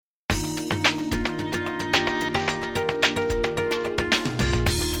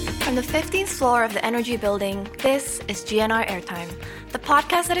From the 15th floor of the Energy Building, this is GNR Airtime, the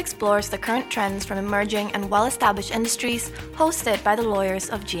podcast that explores the current trends from emerging and well-established industries, hosted by the lawyers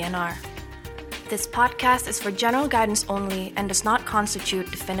of GNR. This podcast is for general guidance only and does not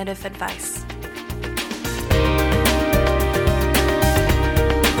constitute definitive advice.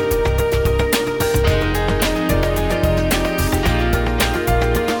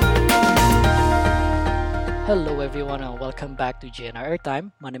 Hello everyone and welcome back to GNR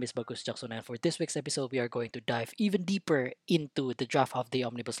Airtime. My name is Bagus Jackson and for this week's episode we are going to dive even deeper into the draft of the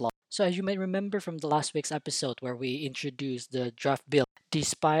Omnibus Law. So as you may remember from the last week's episode where we introduced the draft bill,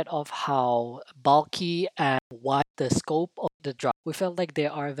 despite of how bulky and wide the scope of the draft, we felt like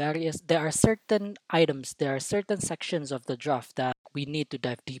there are certain items, there are certain sections of the draft that we need to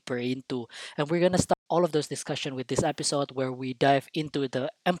dive deeper into. And we're going to start all of those discussion with this episode where we dive into the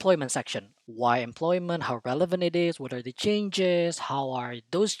employment section. Why employment, how relevant it is, what are the changes, how are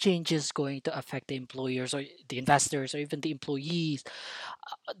those changes going to affect the employers or the investors or even the employees.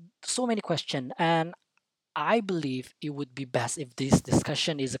 So many questions, and I believe it would be best if this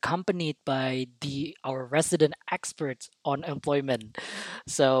discussion is accompanied by our resident experts on employment.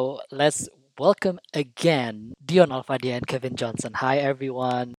 So let's welcome again Dion Alfadia and Kevin Johnson. Hi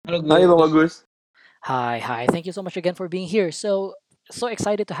everyone. Halo Hai Bang Gus. Bagus. Hi. Thank you so much again for being here. So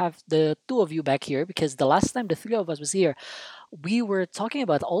excited to have the two of you back here because the last time the three of us was here, we were talking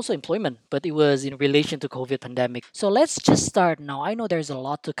about also employment, but it was in relation to COVID pandemic. So let's just start now. I know there's a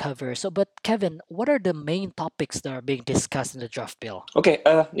lot to cover. But Kevin, what are the main topics that are being discussed in the draft bill? Okay,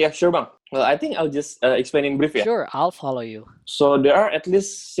 sure Bang. Well, I think I'll just explain in brief. Sure, I'll follow you. So there are at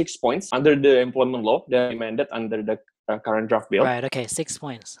least 6 points under the employment law that are amended under the current draft bill. Right, okay, 6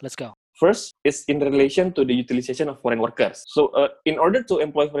 points. Let's go. First is in relation to the utilization of foreign workers. So in order to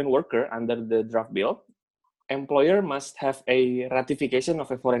employ foreign worker under the draft bill, employer must have a ratification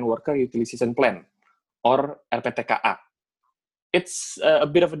of a foreign worker utilization plan or RPTKA. It's a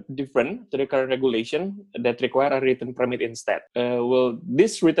bit of a different to the current regulation that require a written permit instead.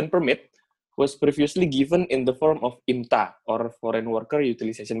 This written permit was previously given in the form of IMTA or Foreign Worker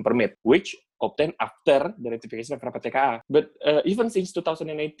Utilization Permit, which obtained after the ratification of RPTKA. But even since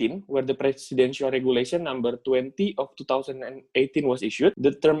 2018, where the Presidential Regulation number 20 of 2018 was issued,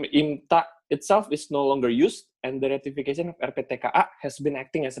 the term IMTA itself is no longer used, and the ratification of RPTKA has been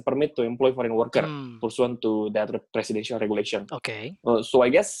acting as a permit to employ foreign worker pursuant to that Presidential Regulation. Okay. So I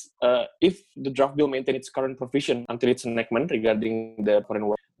guess if the draft bill maintains its current provision until its enactment regarding the foreign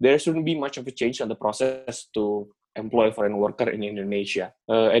worker, there shouldn't be much of a change on the process to employ foreign worker in Indonesia.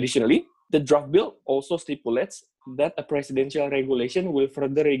 Additionally, the draft bill also stipulates that a presidential regulation will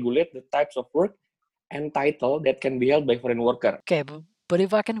further regulate the types of work and title that can be held by foreign worker. Okay, but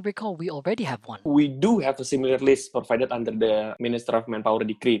if I can recall, we already have one. We do have a similar list provided under the Minister of Manpower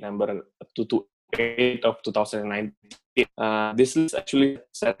Decree number 228 of 2019. This is actually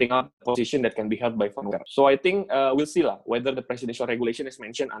setting up a position that can be held by foreign workers. So I think we'll see whether the presidential regulation is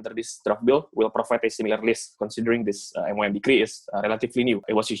mentioned under this draft bill will provide a similar list, considering this MOM decree is relatively new.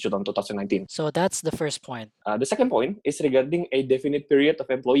 It was issued on 2019. So that's the first point. The second point is regarding a definite period of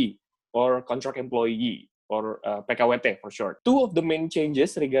employee or contract employee, or PKWT for short. Two of the main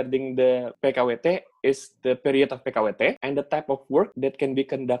changes regarding the PKWT is the period of PKWT and the type of work that can be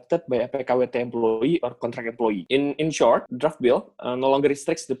conducted by a PKWT employee or contract employee. In short, draft bill no longer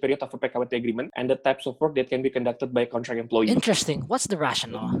restricts the period of a PKWT agreement and the types of work that can be conducted by a contract employee. Interesting. What's the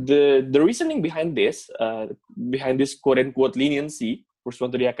rationale? The reasoning behind this quote-unquote leniency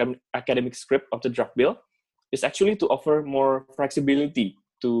pursuant to the academic script of the draft bill is actually to offer more flexibility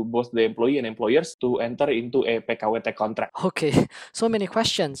to both the employee and employers to enter into a PKWT contract. Okay, so many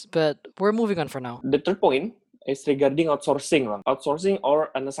questions, but we're moving on for now. The third point is regarding outsourcing. Outsourcing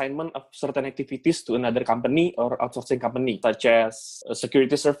or an assignment of certain activities to another company or outsourcing company, such as a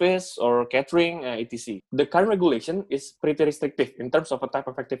security service or catering, etc. The current regulation is pretty restrictive in terms of a type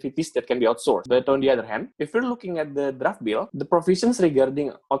of activities that can be outsourced. But on the other hand, if we're looking at the draft bill, the provisions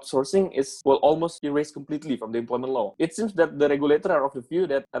regarding outsourcing is almost erased completely from the employment law. It seems that the regulator are of the view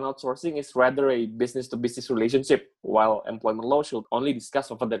that an outsourcing is rather a business-to-business relationship, while employment law should only discuss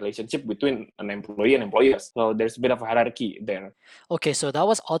over the relationship between an employee and employers. So there's a bit of a hierarchy there. Okay, so that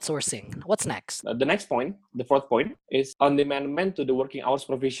was outsourcing. What's next? The next point, the fourth point, is on the amendment to the working hours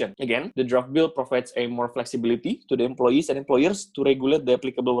provision. Again, the draft bill provides a more flexibility to the employees and employers to regulate the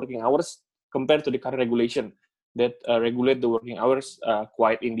applicable working hours compared to the current regulation that regulate the working hours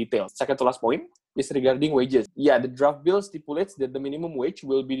quite in detail. Second to last point is regarding wages. Yeah, the draft bill stipulates that the minimum wage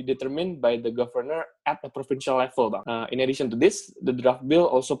will be determined by the governor at the provincial level, Bang. In addition to this, the draft bill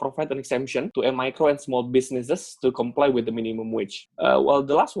also provides an exemption to a micro and small businesses to comply with the minimum wage. Well,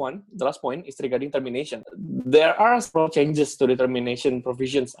 the last point is regarding termination. There are several changes to the termination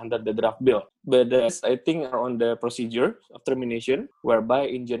provisions under the draft bill, but I think are on the procedure of termination, whereby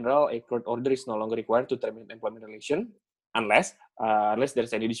in general a court order is no longer required to terminate employment relation unless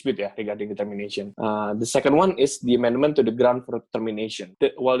there's any dispute regarding the termination. The second one is the amendment to the ground for termination.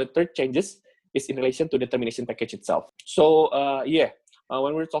 While the third changes is in relation to the termination package itself. So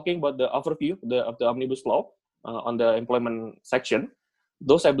when we're talking about the overview of the omnibus law on the employment section,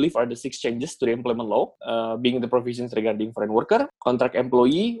 those I believe are the 6 changes to the employment law, being the provisions regarding foreign worker, contract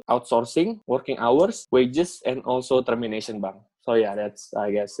employee, outsourcing, working hours, wages, and also termination, Bang. So yeah, that's I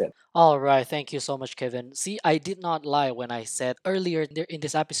guess it. All right, thank you so much, Kevin. See, I did not lie when I said earlier in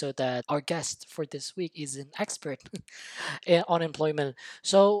this episode that our guest for this week is an expert on employment.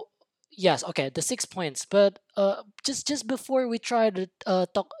 So, yes, okay, the 6 points. But just before we try to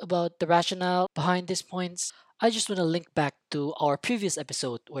talk about the rationale behind these points, I just want to link back to our previous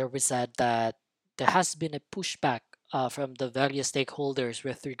episode where we said that there has been a pushback from the various stakeholders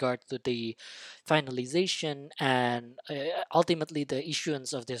with regard to the finalization and ultimately the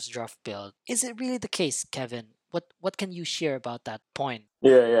issuance of this draft bill. Is it really the case, Kevin? What can you share about that point?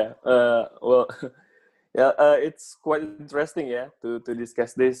 Yeah. Well, yeah, it's quite interesting, to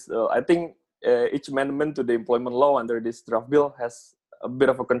discuss this. I think each amendment to the employment law under this draft bill has a bit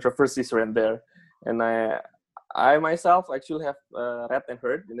of a controversy around there, and I myself actually have read and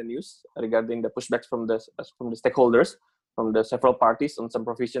heard in the news regarding the pushbacks from the stakeholders, from the several parties on some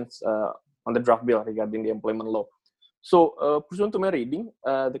provisions on the draft bill regarding the employment law. So, pursuant to my reading,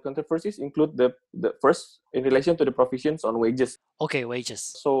 the controversies include the first in relation to the provisions on wages. Okay,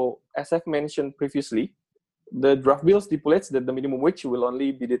 wages. So, as I've mentioned previously, the draft bill stipulates that the minimum wage will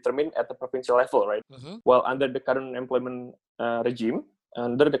only be determined at the provincial level, right? Mm-hmm. While under the current employment regime,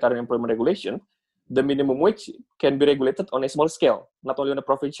 under the current employment regulation, the minimum wage can be regulated on a small scale, not only on a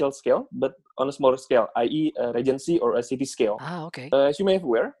provincial scale, but on a smaller scale, i.e. a regency or a city scale. Okay. As you may be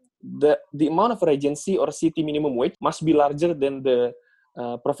aware, the amount of regency or city minimum wage must be larger than the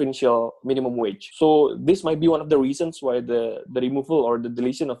provincial minimum wage. So this might be one of the reasons why the removal or the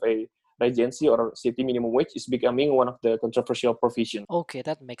deletion of a regency or city minimum wage is becoming one of the controversial provisions. Okay,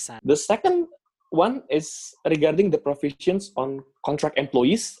 that makes sense. The second one is regarding the provisions on contract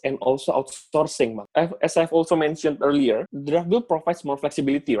employees and also outsourcing. As I've also mentioned earlier, the draft bill provides more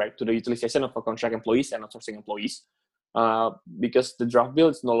flexibility, right, to the utilization of contract employees and outsourcing employees, because the draft bill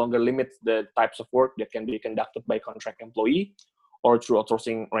is no longer limits the types of work that can be conducted by contract employee or through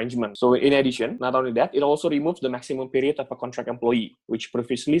outsourcing arrangement. So in addition, not only that, it also removes the maximum period of a contract employee, which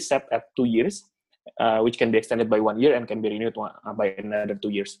previously set at 2 years, which can be extended by 1 year and can be renewed by another 2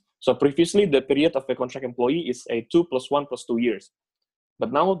 years. So previously, the period of a contract employee is a 2 + 1 + 2 years.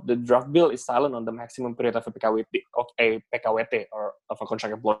 But now the draft bill is silent on the maximum period of a PKWT or of a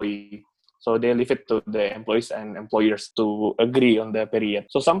contract employee. So they leave it to the employees and employers to agree on the period.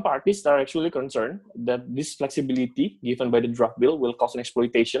 So some parties are actually concerned that this flexibility given by the draft bill will cause an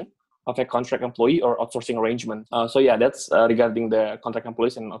exploitation of a contract employee or outsourcing arrangement. That's regarding the contract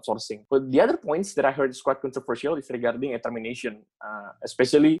employees and outsourcing. But the other points that I heard is quite controversial is regarding a termination,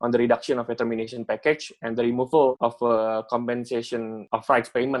 especially on the reduction of a termination package and the removal of compensation of rights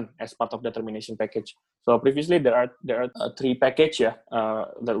payment as part of the termination package. So previously there are 3 packages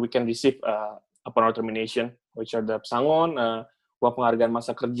that we can receive upon our termination, which are the pesangon, uang penghargaan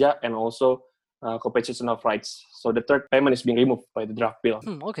masa kerja, and also compensation of rights. So the third payment is being removed by the draft bill.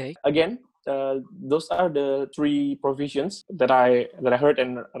 Okay. Again, those are the 3 provisions that I heard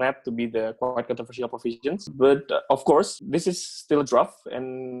and read to be the quite controversial provisions. But of course, this is still a draft,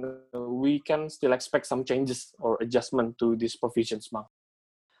 and we can still expect some changes or adjustment to these provisions, Bang.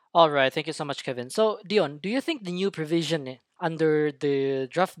 All right, thank you so much, Kevin. So, Dion, do you think the new provision under the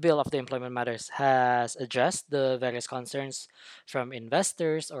draft bill of the employment matters has addressed the various concerns from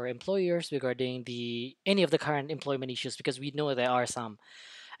investors or employers regarding any of the current employment issues? Because we know there are some.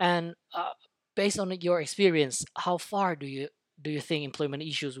 And based on your experience, how far do you think employment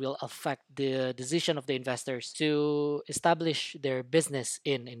issues will affect the decision of the investors to establish their business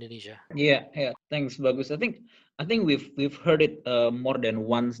in Indonesia? Yeah. Thanks, Bagus. I think we've heard it more than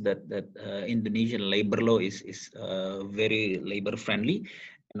once that Indonesian labor law is very labor friendly,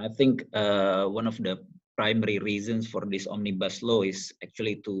 and I think one of the primary reasons for this omnibus law is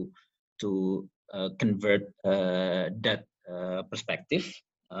actually to convert that perspective,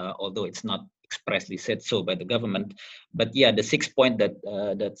 although it's not expressly said so by the government. But yeah, the sixth point that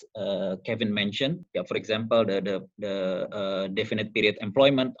Kevin mentioned, yeah, for example, the definite period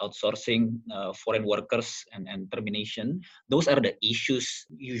employment, outsourcing, foreign workers, and termination. Those are the issues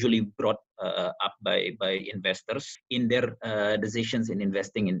usually brought up by investors in their decisions in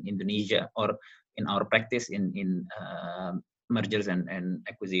investing in Indonesia, or in our practice in mergers and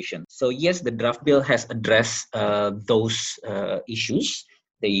acquisitions. So yes, the draft bill has addressed those issues.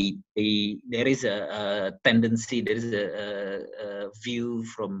 There is a tendency, there is a view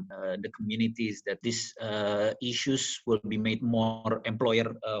from the communities that these issues will be made more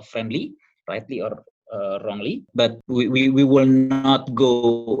employer friendly, rightly or wrongly. But we will not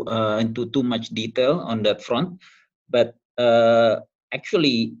go into too much detail on that front. But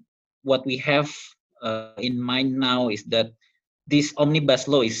actually, what we have in mind now is that this omnibus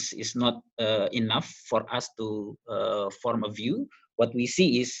law is not enough for us to form a view. What we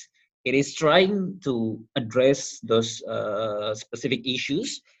see is it is trying to address those specific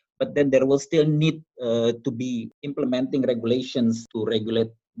issues, but then there will still need to be implementing regulations to regulate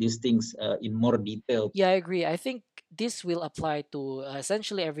these things in more detail. Yeah, I agree. I think this will apply to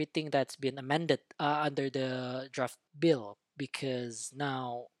essentially everything that's been amended under the draft bill, because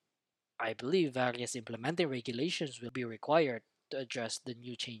now I believe various implementing regulations will be required to address the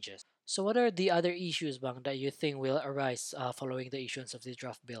new changes. So, what are the other issues, Bang, that you think will arise following the issuance of the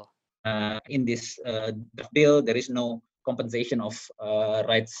draft bill? In this draft bill, there is no compensation of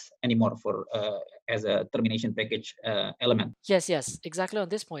rights anymore for as a termination package element. Yes, yes, exactly on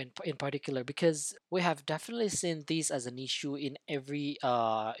this point in particular, because we have definitely seen this as an issue in every,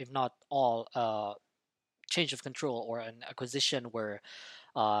 if not all, change of control or an acquisition where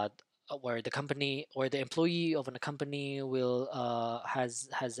the company or the employee of a company will has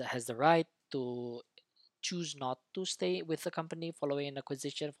the right to choose not to stay with the company following an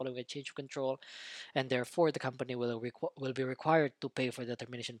acquisition, following a change of control, and therefore the company will be required to pay for the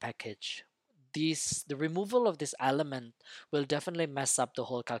termination package. The removal of this element will definitely mess up the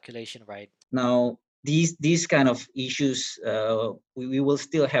whole calculation, right? Now, these kind of issues we will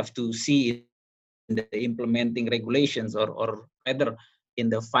still have to see in the implementing regulations, or rather in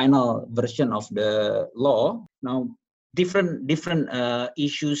the final version of the law. Now, different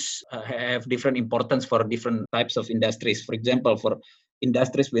issues have different importance for different types of industries. For example, for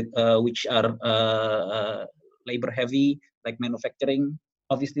industries with which are labor heavy, like manufacturing,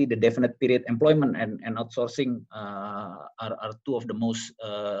 obviously the definite period employment and outsourcing are two of the most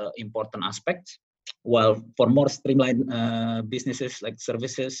important aspects. While for more streamlined businesses like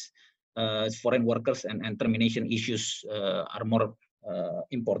services, foreign workers and termination issues are more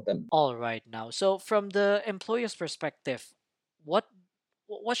important. All right now. So from the employer's perspective, what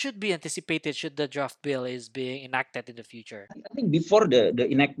what should be anticipated should the draft bill is being enacted in the future? I think before the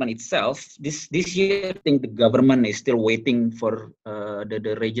enactment itself, this year, I think the government is still waiting for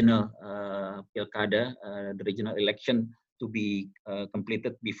the regional pilkada, the regional election to be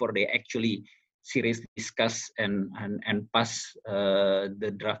completed before they actually seriously discuss and pass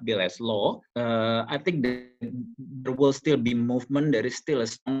the draft bill as law. I think there will still be movement. There is still a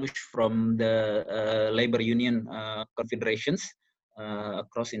strong push from the labor union confederations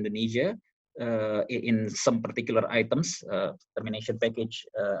across Indonesia in some particular items, termination package,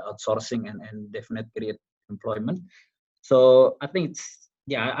 outsourcing, and definite period employment. So I think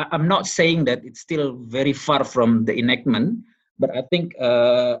I'm not saying that it's still very far from the enactment, but I think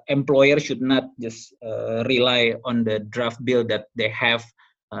employers should not just rely on the draft bill that they have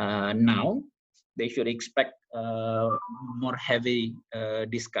now. They should expect more heavy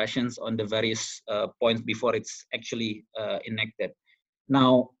discussions on the various points before it's actually enacted.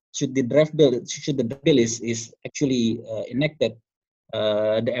 Now, should the draft bill is actually enacted,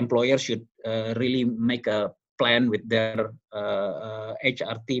 the employer should really make a plan with their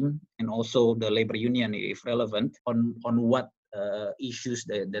HR team and also the labor union, if relevant, on what issues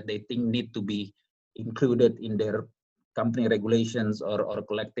that they think need to be included in their company regulations or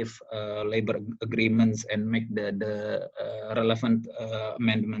collective labor agreements, and make the relevant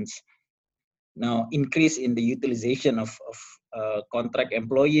amendments. Now, increase in the utilization of contract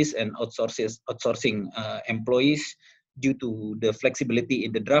employees and outsourcing employees due to the flexibility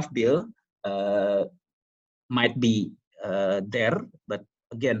in the draft bill might be there, but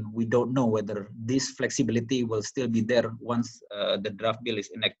again, we don't know whether this flexibility will still be there once the draft bill is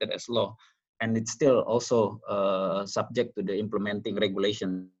enacted as law, and it's still also subject to the implementing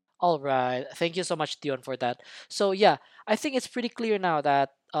regulation. All right. Thank you so much, Dion, for that. So yeah, I think it's pretty clear now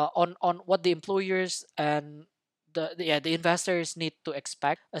that on what the employers and the investors need to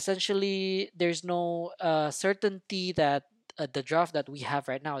expect. Essentially, there's no certainty that the draft that we have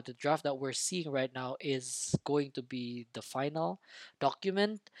right now, the draft that we're seeing right now, is going to be the final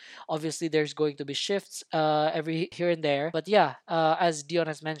document. Obviously, there's going to be shifts every here and there, but yeah, as Dion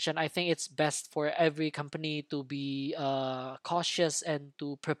has mentioned, I think it's best for every company to be cautious and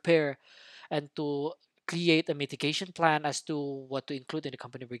to prepare and to create a mitigation plan as to what to include in the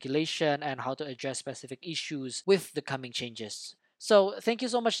company regulation and how to address specific issues with the coming changes. So, thank you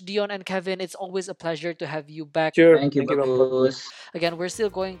so much, Dion and Kevin. It's always a pleasure to have you back. Sure. Thank you, Thank you, Bang Bagus. Bagus. Again, we're still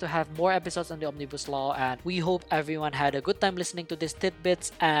going to have more episodes on the Omnibus Law, and we hope everyone had a good time listening to these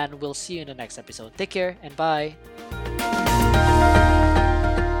tidbits, and we'll see you in the next episode. Take care and bye.